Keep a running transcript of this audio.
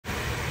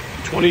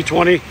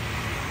2020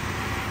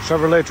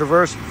 Chevrolet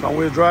Traverse, front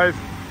wheel drive,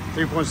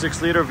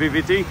 3.6 liter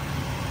VVT.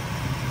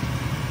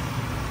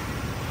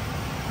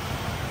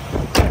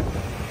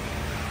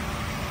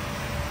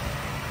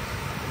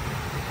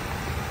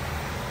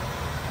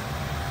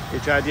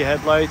 HID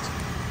headlight,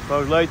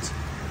 fog lights.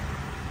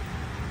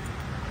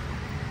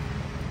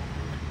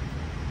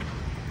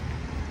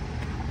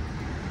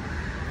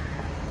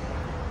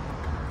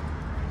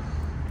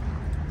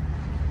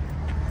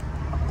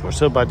 For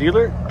sale by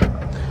dealer.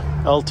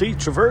 LT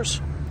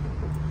Traverse.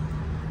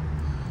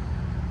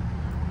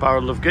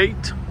 Power lift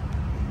gate.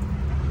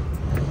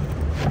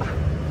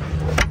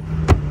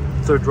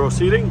 Third row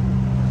seating.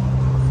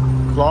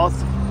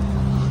 Cloth.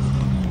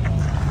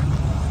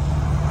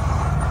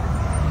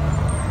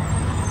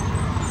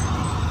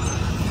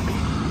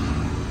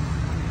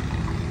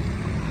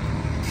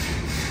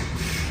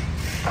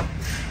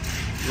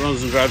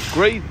 Runs and drives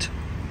great.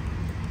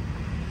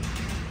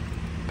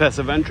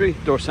 Passive entry,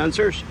 door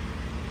sensors.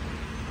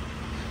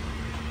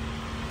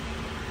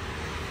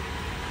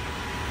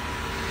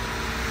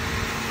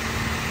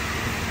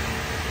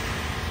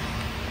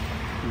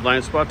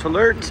 Blind spot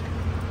alert.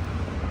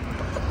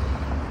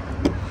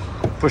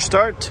 Push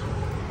start.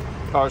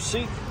 Power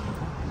seat.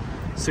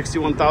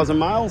 61,000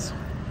 miles.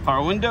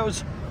 Power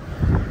windows.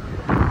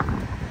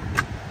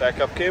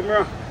 Backup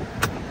camera.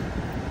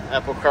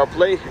 Apple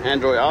CarPlay,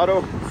 Android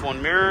Auto,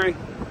 phone mirroring,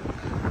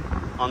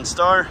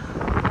 OnStar.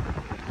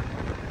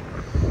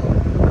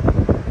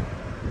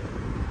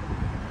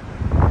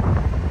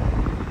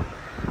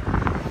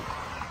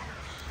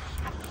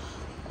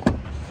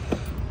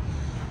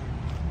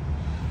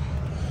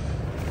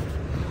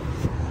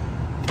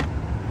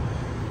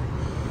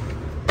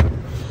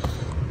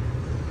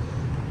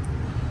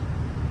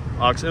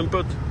 Aux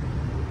input,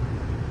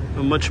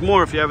 and much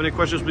more. If you have any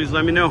questions, please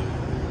let me know.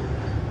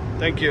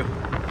 Thank you.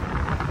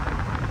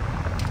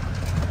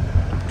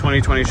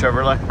 2020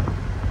 Chevrolet.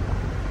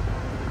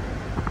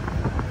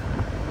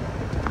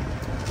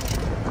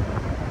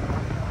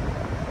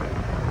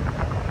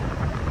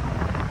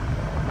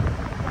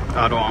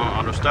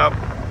 Auto stop.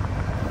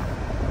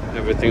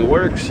 Everything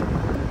works.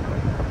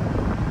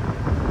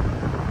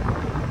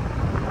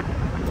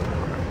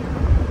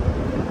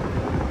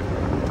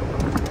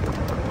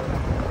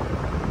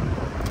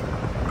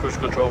 Cruise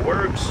control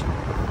works.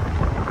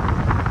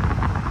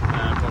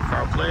 Apple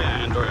CarPlay,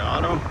 Android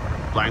Auto.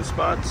 Blind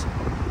spots.